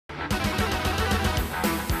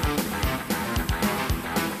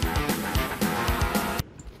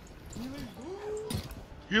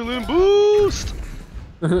Healing boost!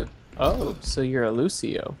 Oh, so you're a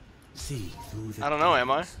Lucio. I don't know, am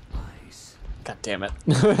I? God damn it.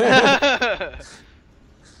 You'll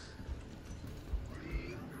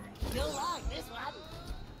like this one.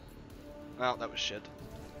 Well, that was shit.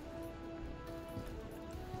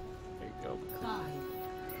 There you go. 5,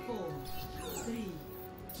 4, 3,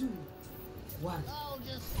 2, 1. Oh,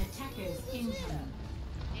 just Attackers incoming.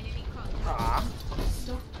 Ah.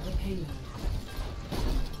 Stop the payload.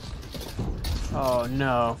 Oh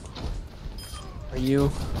no. Are you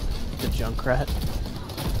the Junkrat?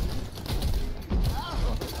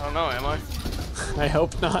 I don't know, am I? I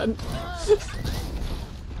hope not.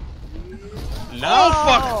 No!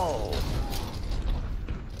 Oh,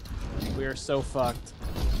 We are so fucked.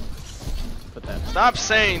 Put that. Stop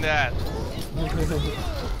saying that.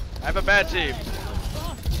 I have a bad team.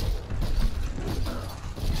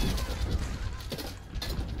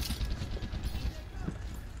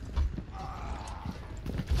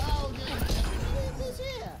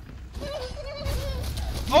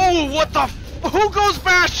 Oh, what the f— who goes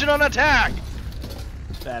Bastion on attack?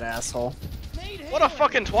 That asshole. What a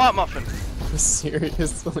fucking twat muffin.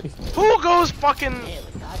 Seriously. Who goes fucking—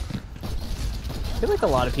 I feel like a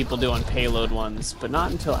lot of people do on payload ones, but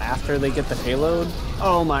not until after they get the payload.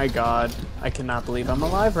 Oh my god. I cannot believe I'm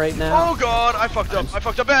alive right now. Oh god, I fucked up. I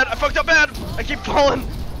fucked up bad. I fucked up bad. I keep falling.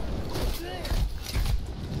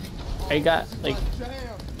 I got, like,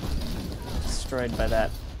 destroyed by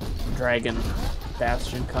that dragon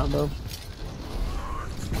bastion combo.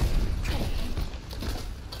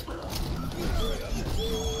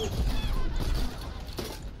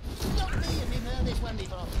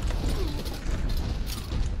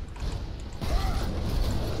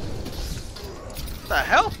 What the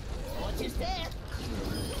hell?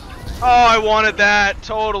 Oh, I wanted that.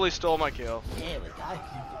 Totally stole my kill.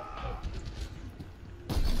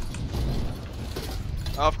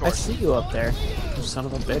 Of I course. see you up there, you son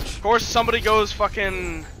of a bitch. Of course, somebody goes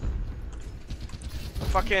fucking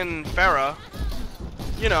Farah.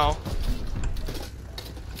 You know,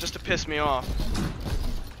 just to piss me off.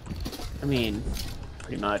 I mean,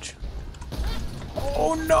 pretty much.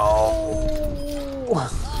 Oh no!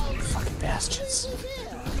 Fucking bastions.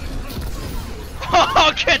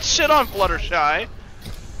 Oh, get shit on, Fluttershy.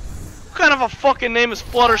 What kind of a fucking name is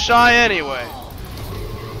Fluttershy anyway?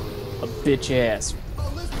 A bitch ass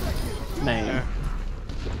man. There.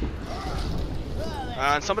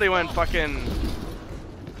 And somebody went fucking.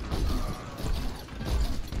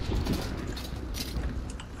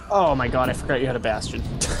 Oh my god, I forgot you had a bastion.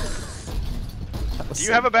 Do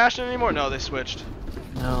you have a Bastion anymore? No, they switched.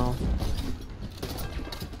 No.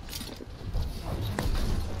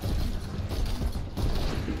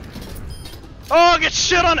 Oh, get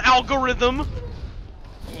shit on, algorithm!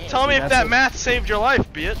 Tell me if that's that a- math saved your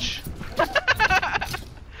life, bitch.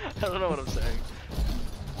 I don't know what I'm saying.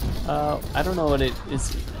 I don't know what it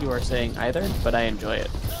is you are saying either, but I enjoy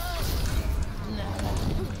it.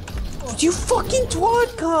 You fucking twat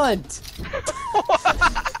cunt!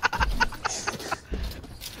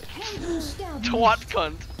 Twat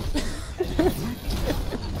cunt.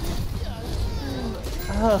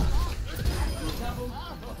 No.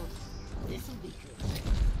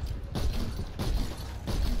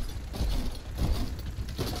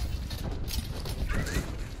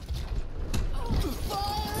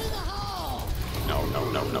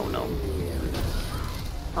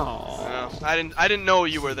 Oh, I didn't know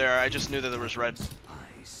you were there. I just knew that there was red.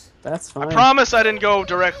 that's fine. I promise I didn't go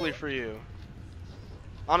directly for you.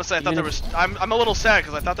 Honestly, I thought there was. I'm a little sad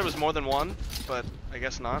because I thought there was more than one, but I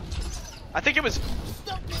guess not. I think it was.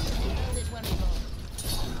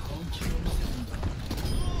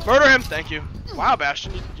 Murder him! Thank you. Wow,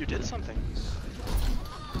 Bastion, you did something.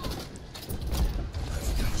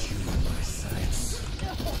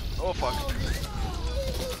 Oh fuck.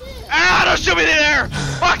 Ah! Don't shoot me there!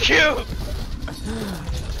 Fuck you!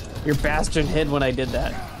 Your bastion hid when I did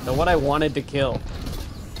that. The one I wanted to kill.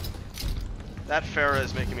 That Farah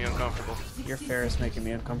is making me uncomfortable. Your fair is making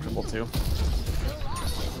me uncomfortable too.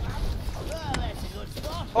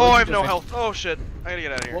 Oh, I have no health. Oh shit. I gotta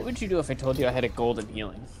get out of here. What would you do if I told you I had a golden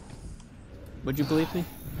healing? Would you believe me?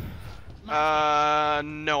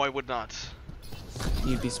 No, I would not.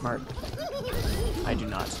 You'd be smart. I do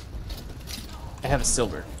not. I have a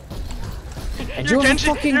silver. And Your you have a Genji,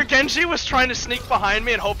 fucking... your Genji was trying to sneak behind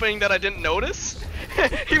me and hoping that I didn't notice.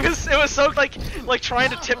 It was so like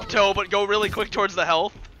trying to tiptoe but go really quick towards the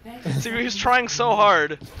health. So he was trying so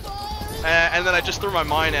hard, and then I just threw my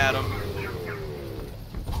mine at him.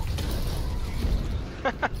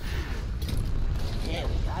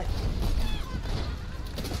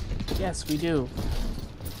 Yes, we do.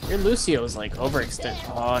 Your Lucio's like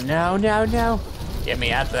overextended. Oh no, no, no! Get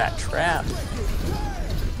me out of that trap.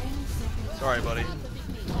 Sorry, buddy.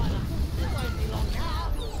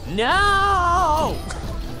 No!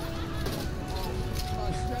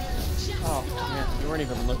 Oh man, you weren't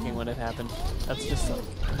even looking when it happened. That's just like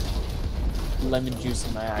lemon juice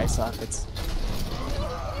in my eye sockets.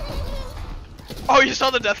 Oh, you saw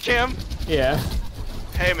the death cam? Yeah.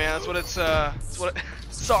 Hey man, that's what it's that's what it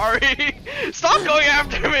sorry! Stop going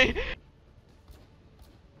after me!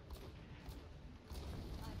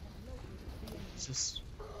 It's just...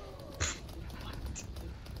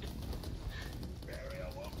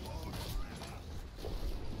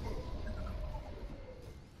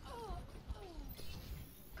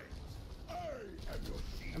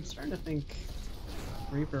 I'm starting to think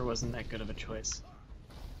Reaper wasn't that good of a choice.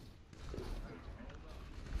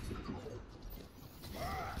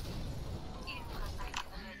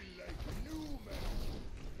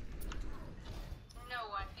 No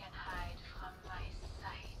one can hide from my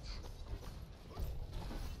sight.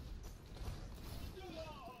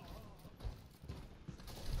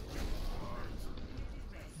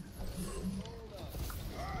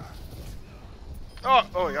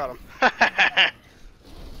 Oh, I got him.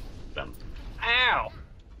 Ow!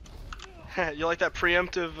 You like that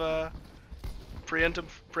preemptive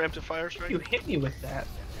fire strike? You hit me with that.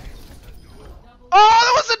 Oh,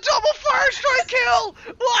 that was a double fire strike kill!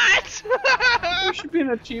 What? There should be an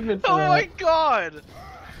achievement for Oh that. my god!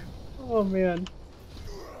 Oh man.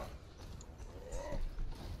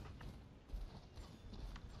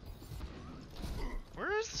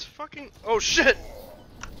 Where is this fucking... Oh shit!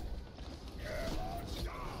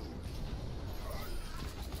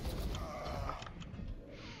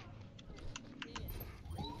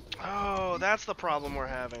 Oh, that's the problem we're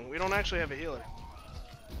having. We don't actually have a healer.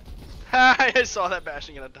 I saw that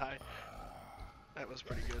bashing gonna die. That was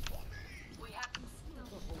pretty good.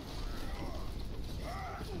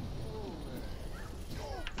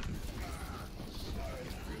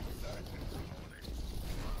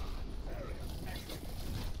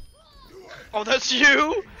 Oh, that's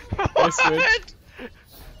you? What?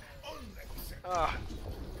 I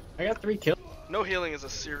got 3 kills. No healing is a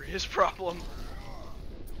serious problem.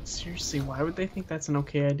 Seriously, why would they think that's an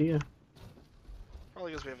okay idea?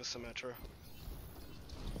 Probably because we have a Symmetra.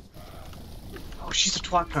 Oh, she's a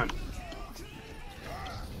twat cunt.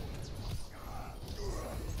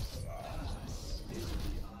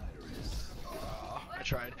 I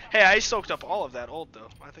tried. Hey, I soaked up all of that ult though.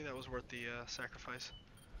 I think that was worth the sacrifice.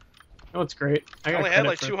 Oh, it's great. I got only had credit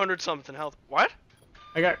like for- 200 something health. What?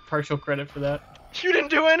 I got partial credit for that. You didn't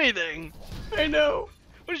do anything. I know.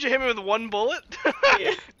 What did you hit me with 1 bullet?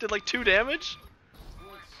 Yeah. Did like 2 damage?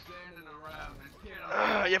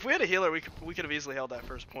 Yeah, if we had a healer, we could have easily held that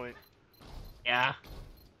first point. Yeah.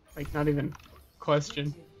 Like, not even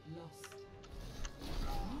question. Lost.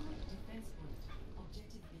 Defense point.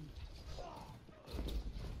 Objective B.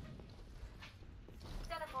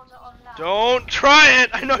 Teleporter online. Don't try it!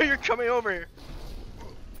 I know you're coming over here.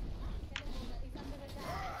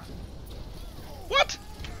 What?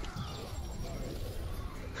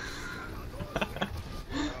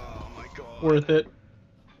 Oh my god. Worth it.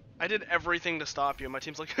 I did everything to stop you. My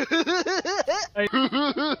team's like.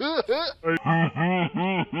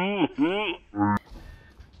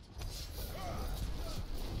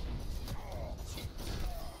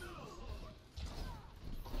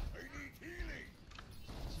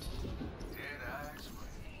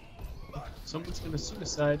 Someone's gonna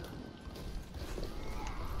suicide.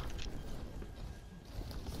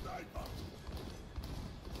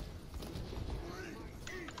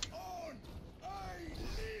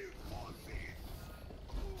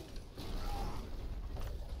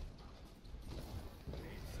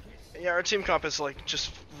 Yeah, our team comp is like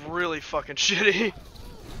just really fucking shitty.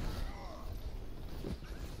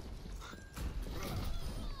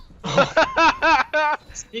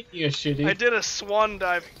 Speaking of shitty, I did a swan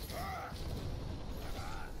dive.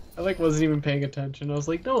 I like wasn't even paying attention. I was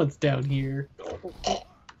like, no one's down here. Oh,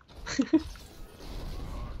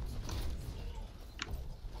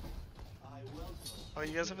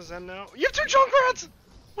 you guys have a Zen now? You have 2 Junkrats!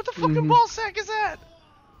 What the fucking ball sack is that?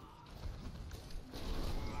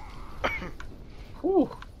 Whew.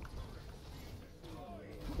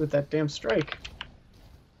 With that damn strike.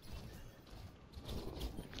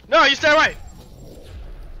 No, you stay away!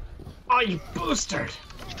 Oh, you booster!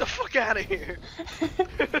 Get the fuck out of here!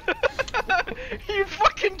 You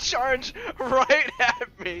fucking charged right at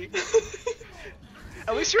me!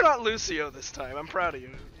 At least you're not Lucio this time. I'm proud of you.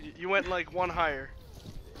 You went like 1 higher.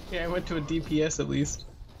 Yeah, I went to a DPS at least.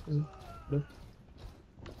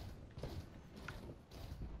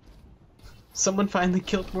 Someone finally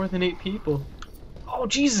killed more than 8 people. Oh,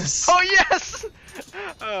 Jesus! Oh yes!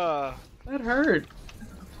 That hurt.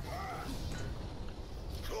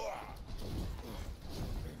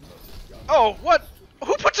 Oh, what?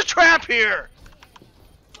 Who puts a trap here?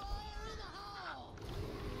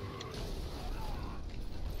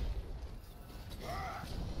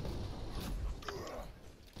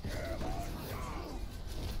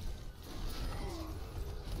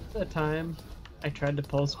 That time I tried to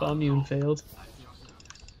pulse bomb you and failed.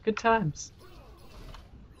 Good times.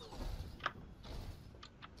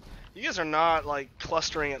 You guys are not like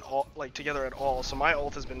clustering at all, like together at all. So my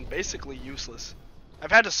ult has been basically useless.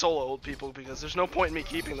 I've had to solo ult people because there's no point in me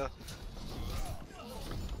keeping the.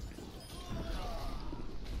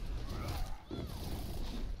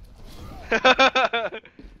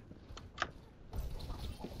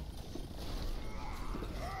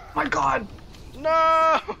 My God!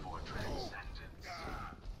 No!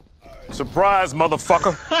 Surprise,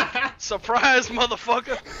 motherfucker! Surprise,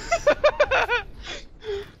 motherfucker!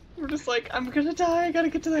 We're just like, I'm gonna die, I gotta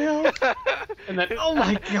get to the health. And then, oh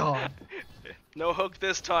my God! No hook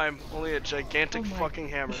this time, only a gigantic Oh my- fucking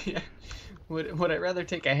hammer. Yeah. Would I rather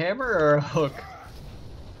take a hammer or a hook?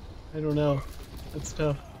 I don't know. That's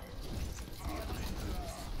tough.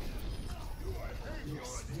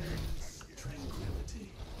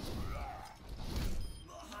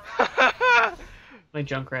 My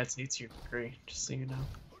Junkrats needs your degree, just so you know.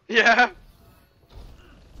 Yeah.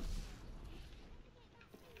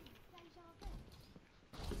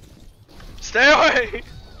 Stay away!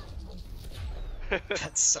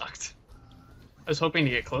 That sucked. I was hoping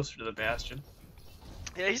to get closer to the Bastion.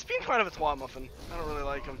 Yeah, he's being kind of a twat muffin. I don't really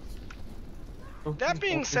like him. Oh, That he's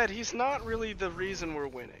being awful. said, he's not really the reason we're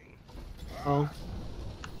winning. Oh.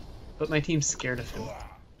 But my team's scared of him.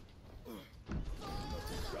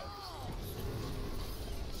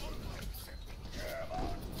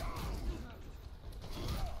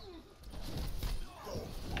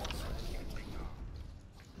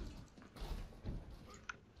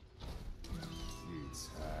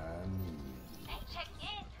 Check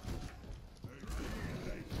in.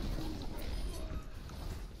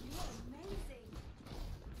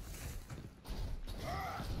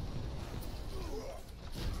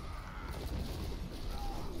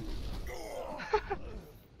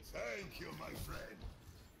 Thank you, my friend.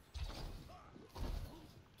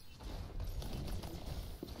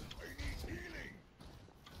 I need healing.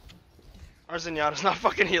 Our Zenyatta's not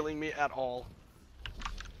fucking healing me at all.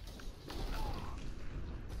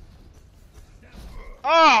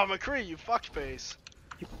 Oh, McCree, you fuckface.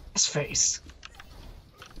 His face.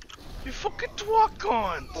 You fucking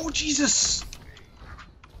twat-con! Oh, Jesus!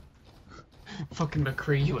 Fucking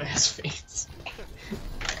McCree, you ass face. Need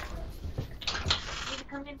to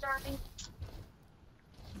come in, darling.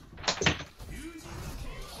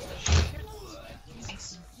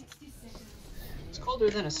 It's colder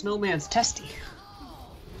than a snowman's testy.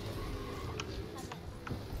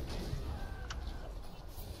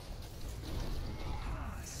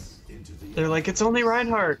 They're like, it's only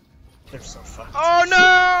Reinhardt. They're so fucked. Oh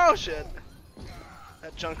no! Shit.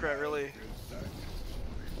 That Junkrat really.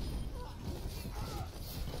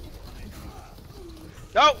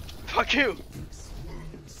 No! Fuck you!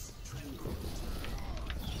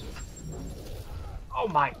 Oh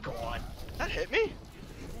my God. That hit me?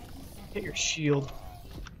 Hit your shield.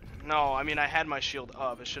 No, I mean I had my shield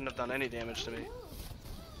up. It shouldn't have done any damage to me.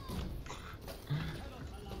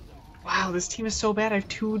 Wow, this team is so bad. I have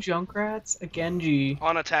 2 Junkrats, a Genji.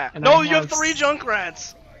 On attack. And No, I you have have 3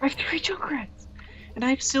 Junkrats! I have 3 Junkrats! And I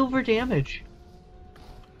have silver damage.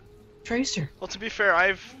 Tracer. Well, to be fair, I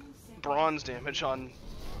have bronze damage on.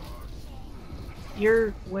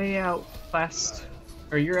 You're way outclassed.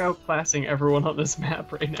 Or you're outclassing everyone on this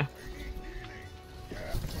map right now.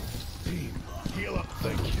 Team, heal up.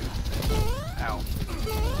 Thank you. Ow.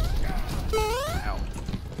 Ow.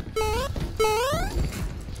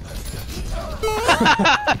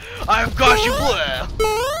 I've got you, Blair!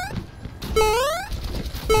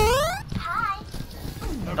 Hi.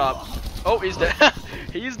 Stop. Oh, he's dead.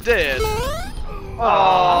 He's dead.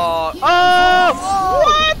 Oh, oh,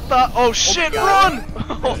 what the? Oh shit, run!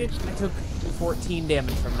 I took 14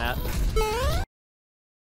 damage from that.